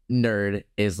nerd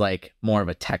is like more of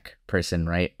a tech person,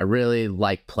 right? I really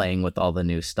like playing with all the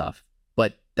new stuff,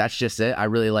 but that's just it. I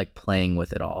really like playing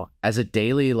with it all as a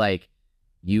daily like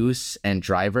use and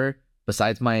driver.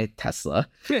 Besides my Tesla,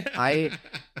 I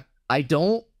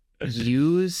don't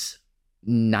use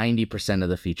 90% of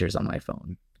the features on my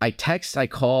phone. I text, I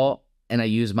call, and I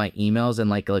use my emails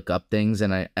and like look up things,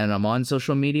 and I'm on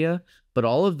social media, but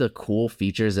all of the cool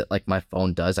features that like my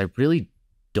phone does, I really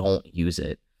don't use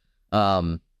it.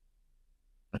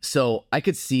 So I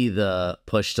could see the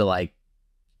push to like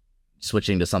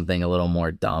switching to something a little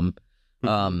more dumb.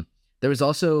 There was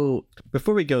also,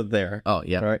 before we go there. Oh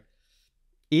yeah. All right.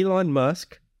 Elon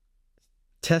Musk,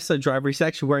 Tesla driver. He's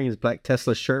actually wearing his black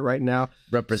Tesla shirt right now.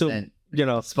 Represent.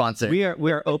 So, sponsor. We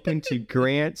are open to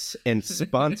grants and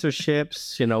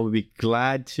sponsorships. We'd be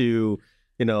glad to,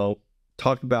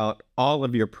 talk about all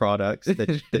of your products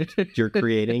that you're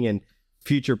creating and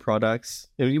future products.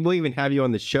 And we'll even have you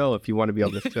on the show if you want to be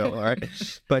on the show. All right.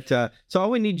 But so all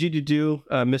we need you to do,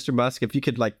 Mr. Musk, if you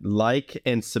could like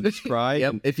and subscribe.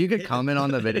 Yep. If you could comment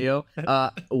on the video,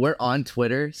 we're on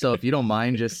Twitter. So if you don't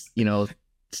mind just,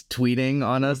 tweeting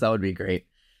on us, that would be great.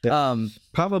 Yeah.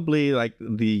 Probably like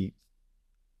the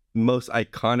most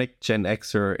iconic Gen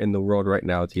Xer in the world right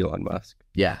now is Elon Musk.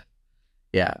 Yeah.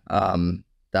 Yeah.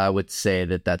 I would say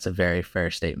that that's a very fair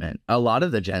statement. A lot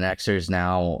of the Gen Xers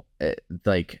now,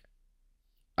 like,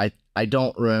 I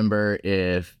don't remember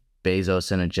if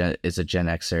Bezos is a Gen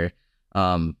Xer,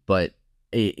 but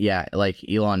yeah, like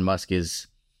Elon Musk is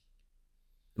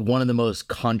one of the most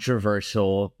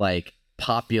controversial, like,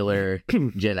 popular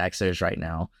Gen Xers right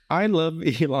now. I love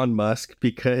Elon Musk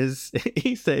because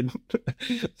he said,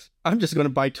 I'm just going to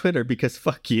buy Twitter because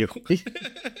fuck you.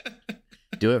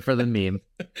 Do it for the meme.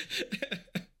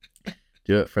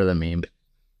 Do it for the meme.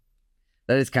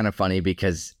 That is kind of funny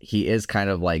because he is kind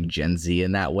of like Gen Z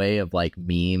in that way of like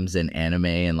memes and anime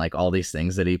and like all these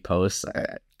things that he posts.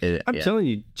 I'm telling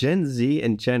you, Gen Z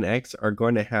and Gen X are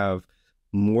going to have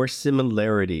more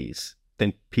similarities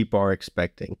than people are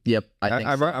expecting. Yep.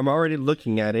 I'm already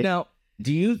looking at it. Now,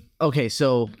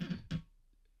 so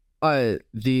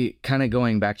the kind of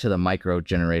going back to the micro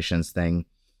generations thing.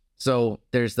 So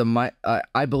there's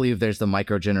I believe there's the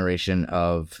micro generation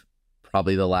of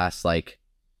probably the last like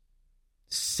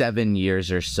 7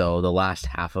 years or so, the last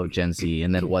half of Gen Z,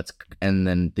 and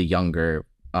then the younger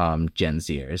Gen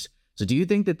Zers. So do you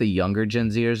think that the younger Gen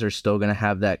Zers are still going to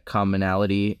have that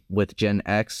commonality with Gen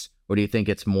X, or do you think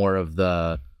it's more of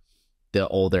the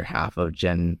older half of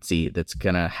Gen Z that's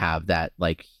going to have that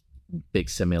like big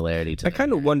similarity to? I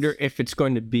kind of wonder if it's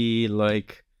going to be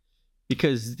like,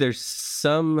 because there's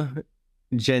some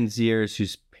Gen Zers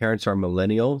whose parents are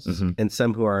millennials, mm-hmm. and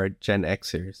some who are Gen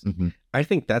Xers. Mm-hmm. I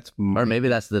think or maybe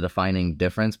that's the defining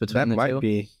difference between the two. That might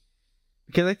be,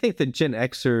 Because I think the Gen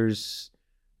Xers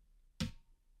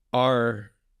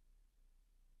are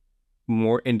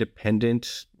more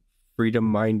independent,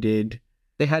 freedom-minded.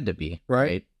 They had to be,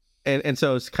 right? And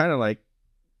so it's kind of like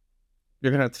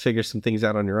you're gonna have to figure some things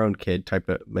out on your own, kid, type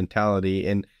of mentality.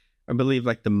 And I believe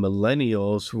like the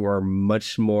millennials, who are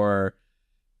much more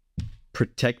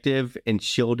protective and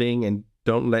shielding and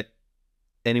don't let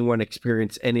anyone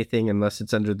experience anything unless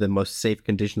it's under the most safe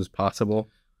conditions possible.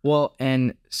 Well,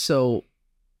 and so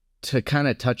to kind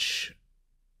of touch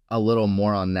a little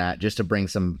more on that, just to bring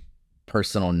some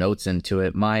personal notes into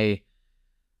it,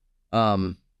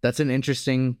 that's an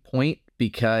interesting point,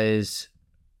 because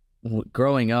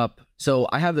growing up, so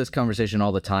I have this conversation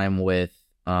all the time with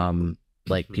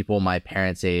like people my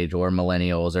parents' age or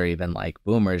millennials or even like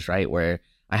boomers, right? Where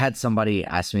I had somebody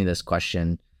ask me this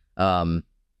question.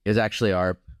 It was actually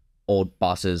our old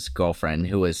boss's girlfriend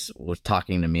who was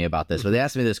talking to me about this, but they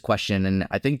asked me this question, and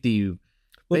I think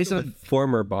based on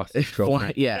former boss's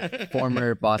girlfriend.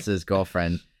 Former boss's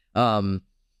girlfriend.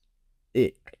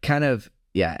 It kind of,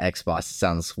 ex-boss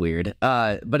sounds weird.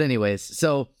 But anyways,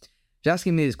 so she's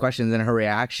asking me these questions, and her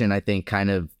reaction, I think, kind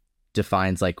of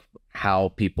defines like how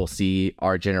people see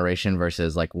our generation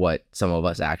versus like what some of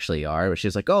us actually are.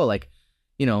 She's like, oh, like,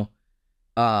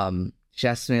 she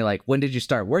asked me like, when did you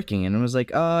start working? And I was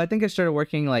like, I think I started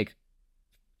working like,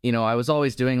 I was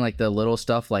always doing like the little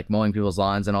stuff, like mowing people's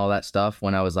lawns and all that stuff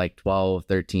when I was like 12,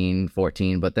 13,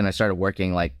 14. But then I started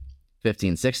working like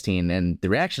 15, 16. And the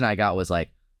reaction I got was like,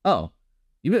 oh,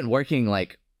 you've been working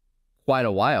like quite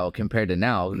a while compared to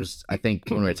now. It was, I think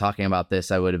when we were talking about this,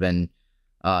 I would have been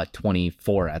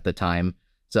 24 at the time.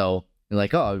 So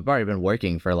like, oh, I've already been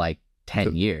working for like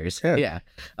 10 years. Yeah.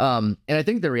 And I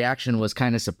think the reaction was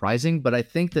kind of surprising, but I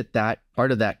think that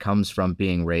part of that comes from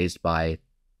being raised by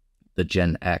the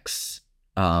Gen X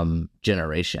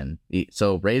generation.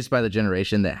 So raised by the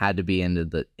generation that had to be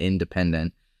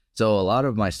independent. So a lot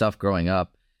of my stuff growing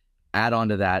up, add on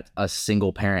to that a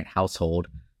single parent household.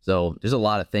 So there's a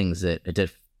lot of things that I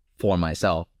did for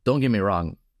myself. Don't get me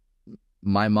wrong.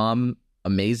 My mom,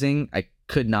 amazing. I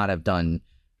could not have done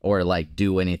or like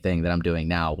do anything that I'm doing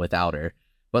now without her.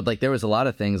 But like there was a lot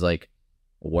of things like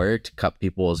worked, cut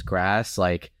people's grass,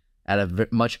 like at a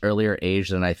much earlier age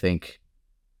than I think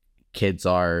kids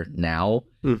are now.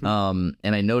 Mm-hmm.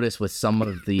 And I noticed with some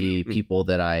of the people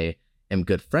that I am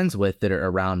good friends with that are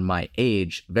around my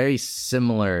age, very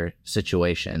similar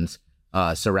situations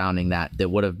surrounding that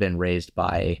would have been raised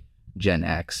by Gen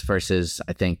X versus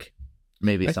I think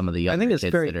maybe some of the younger kids.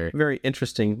 I think it's very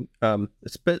interesting,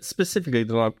 specifically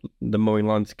the mowing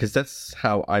lawns, because that's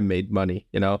how I made money.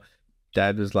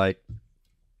 Dad was like,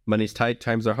 money's tight,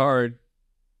 times are hard.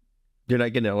 You're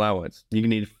not getting an allowance. You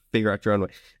need to figure out your own way.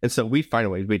 And so we'd find a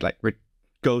way. We'd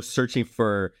go searching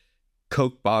for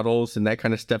Coke bottles and that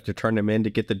kind of stuff to turn them in to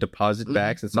get the deposit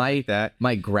backs and stuff like that.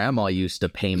 My grandma used to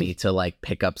pay me to like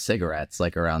pick up cigarettes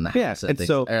like around the house, and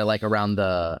so or like around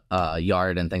the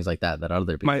yard and things like that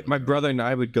other people. My brother and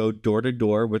I would go door to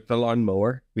door with the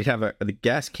lawnmower. We'd have the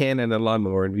gas can and a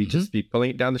lawnmower, and we'd just be pulling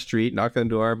it down the street, knock on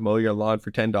the door, mow your lawn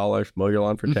for $10, mow your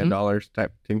lawn for $10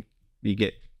 type thing. You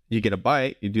get a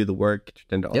bite, you do the work,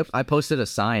 get your $10. Yep, I posted a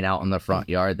sign out in the front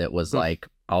yard that was like,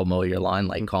 I'll mow your lawn,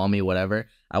 like call me, whatever.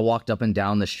 I walked up and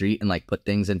down the street and like put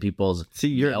things in people's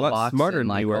you're a lot smarter than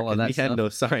like, we were, because we had no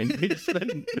sign. We just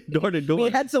went door to door. We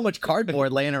had so much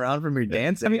cardboard laying around from your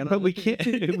dancing. I mean, but we can't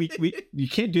you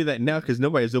can't do that now because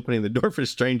nobody's opening the door for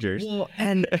strangers. Well,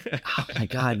 and oh my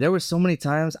God, there were so many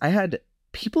times I had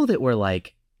people that were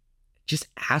like just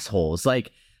assholes.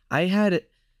 Like I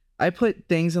put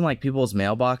things in like people's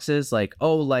mailboxes, like,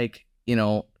 oh, like,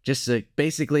 just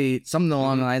basically something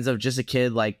along the lines of just a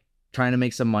kid like trying to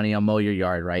make some money, I'll mow your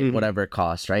yard, right? Whatever it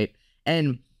costs, right?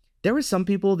 And there were some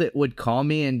people that would call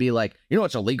me and be like,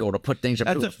 it's illegal to put things in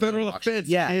That's a federal offense,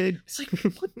 kid. It's like,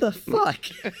 what the fuck?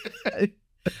 I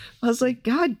was like,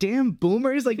 God damn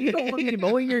boomers, like you don't want me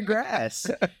mowing your grass.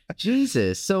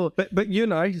 Jesus. So but you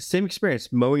and I, same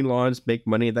experience, mowing lawns, make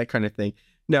money, that kind of thing.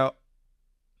 Now,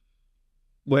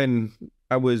 when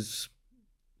I was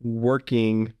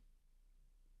working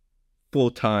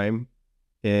full-time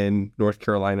in North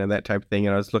Carolina, that type of thing,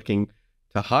 and I was looking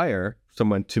to hire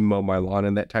someone to mow my lawn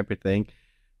and that type of thing,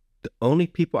 the only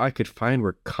people I could find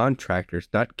were contractors,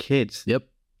 not kids. Yep.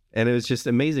 And it was just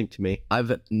amazing to me.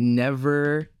 I've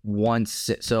never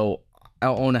once, so I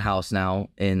own a house now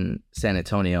in San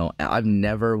Antonio. I've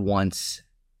never once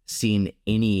seen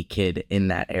any kid in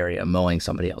that area mowing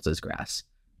somebody else's grass.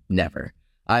 Never.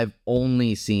 I've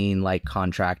only seen like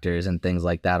contractors and things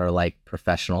like that, or like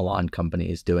professional lawn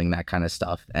companies doing that kind of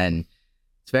stuff. And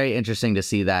it's very interesting to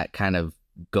see that kind of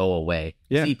go away.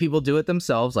 Yeah. See people do it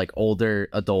themselves, like older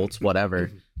adults,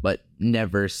 whatever, but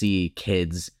never see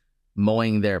kids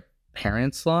mowing their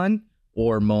parents' lawn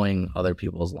or mowing other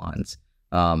people's lawns,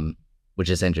 which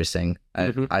is interesting.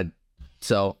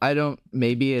 So I don't,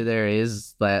 maybe there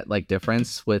is that like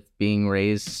difference with being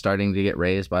raised, starting to get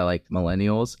raised by like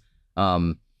millennials.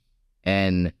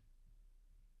 And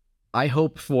I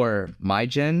hope for my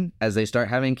gen, as they start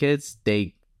having kids,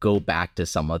 they go back to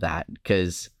some of that,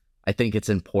 because I think it's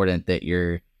important that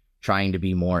you're trying to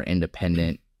be more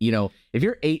independent. You know, if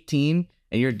you're 18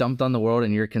 and you're dumped on the world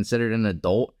and you're considered an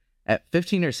adult at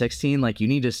 15 or 16, like you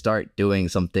need to start doing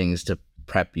some things to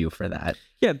prep you for that.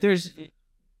 Yeah,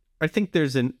 I think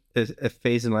there's a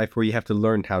phase in life where you have to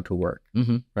learn how to work,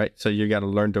 right? So you got to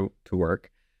learn to work.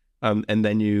 And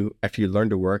then after you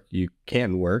learn to work, you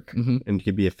can work and you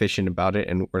can be efficient about it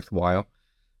and worthwhile.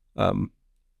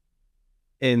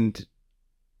 And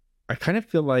I kind of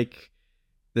feel like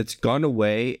that's gone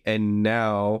away, and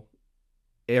now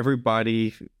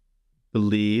everybody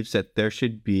believes that there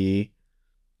should be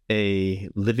a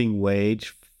living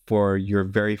wage for your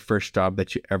very first job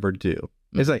that you ever do.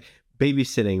 It's like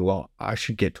babysitting. Well, I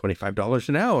should get $25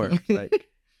 an hour. Like,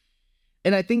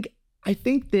 and I think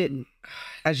that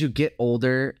as you get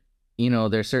older, you know,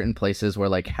 there's certain places where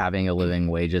like having a living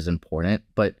wage is important,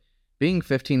 but being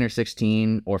 15 or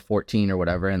 16 or 14 or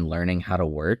whatever and learning how to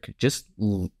work, just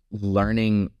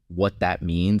learning what that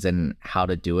means and how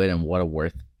to do it and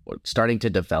starting to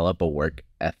develop a work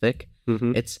ethic.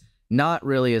 It's not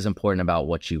really as important about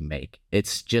what you make.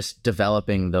 It's just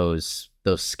developing those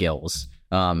skills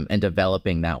and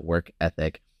developing that work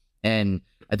ethic. And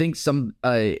I think something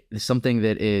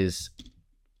that is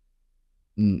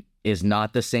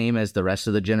not the same as the rest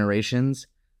of the generations,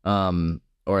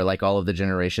 or like all of the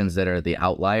generations that are the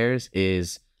outliers,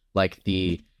 is like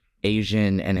the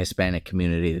Asian and Hispanic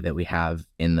community that we have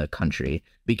in the country,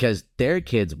 because their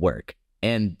kids work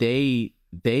and they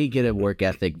get a work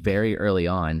ethic very early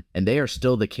on, and they are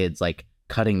still the kids like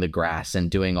cutting the grass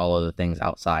and doing all of the things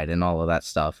outside and all of that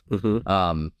stuff.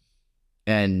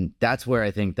 And that's where I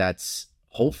think that's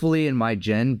hopefully in my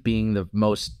gen being the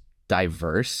most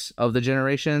diverse of the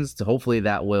generations, so hopefully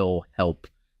that will help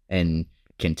and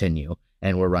continue.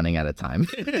 And we're running out of time.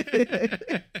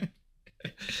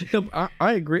 No,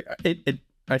 I agree.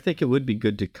 I think it would be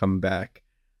good to come back,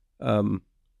 and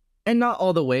not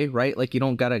all the way, right? Like you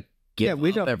don't gotta give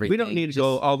up everything. We don't need to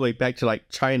go all the way back to like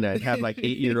China and have like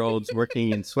 8-year-olds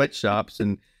working in sweatshops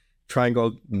and try and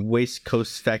go West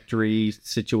Coast factory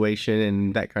situation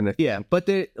and that kind of thing. Yeah, but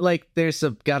there's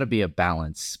got to be a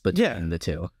balance between the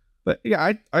two. But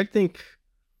yeah, I think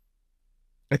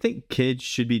kids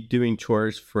should be doing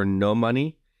chores for no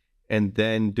money and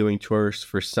then doing chores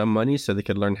for some money so they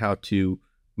could learn how to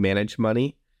manage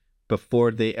money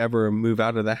before they ever move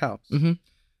out of the house.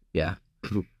 Yeah.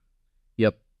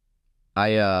 Yep.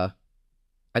 I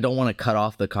don't want to cut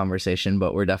off the conversation,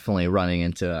 but we're definitely running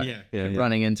into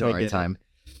our time.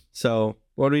 So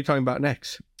what are we talking about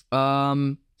next?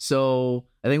 So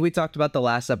I think we talked about the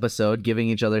last episode, giving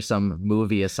each other some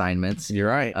movie assignments. You're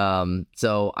right.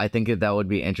 So I think that would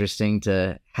be interesting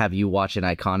to have you watch an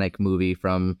iconic movie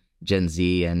from Gen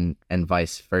Z and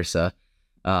vice versa.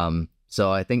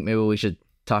 So I think maybe we should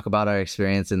talk about our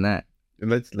experience in that.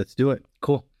 Let's do it.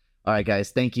 Cool. All right, guys.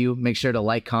 Thank you. Make sure to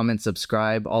like, comment,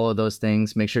 subscribe, all of those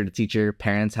things. Make sure to teach your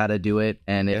parents how to do it.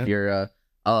 And if you're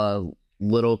a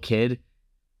little kid,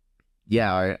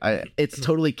 it's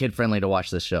totally kid friendly to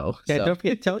watch this show. Yeah, so. Don't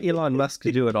forget, tell Elon Musk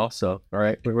to do it also. All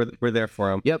right, we're there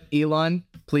for him. Yep, Elon,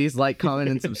 please like, comment,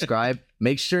 and subscribe.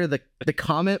 Make sure the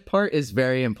comment part is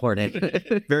very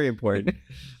important. Very important.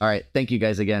 All right, thank you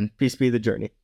guys again. Peace be the journey.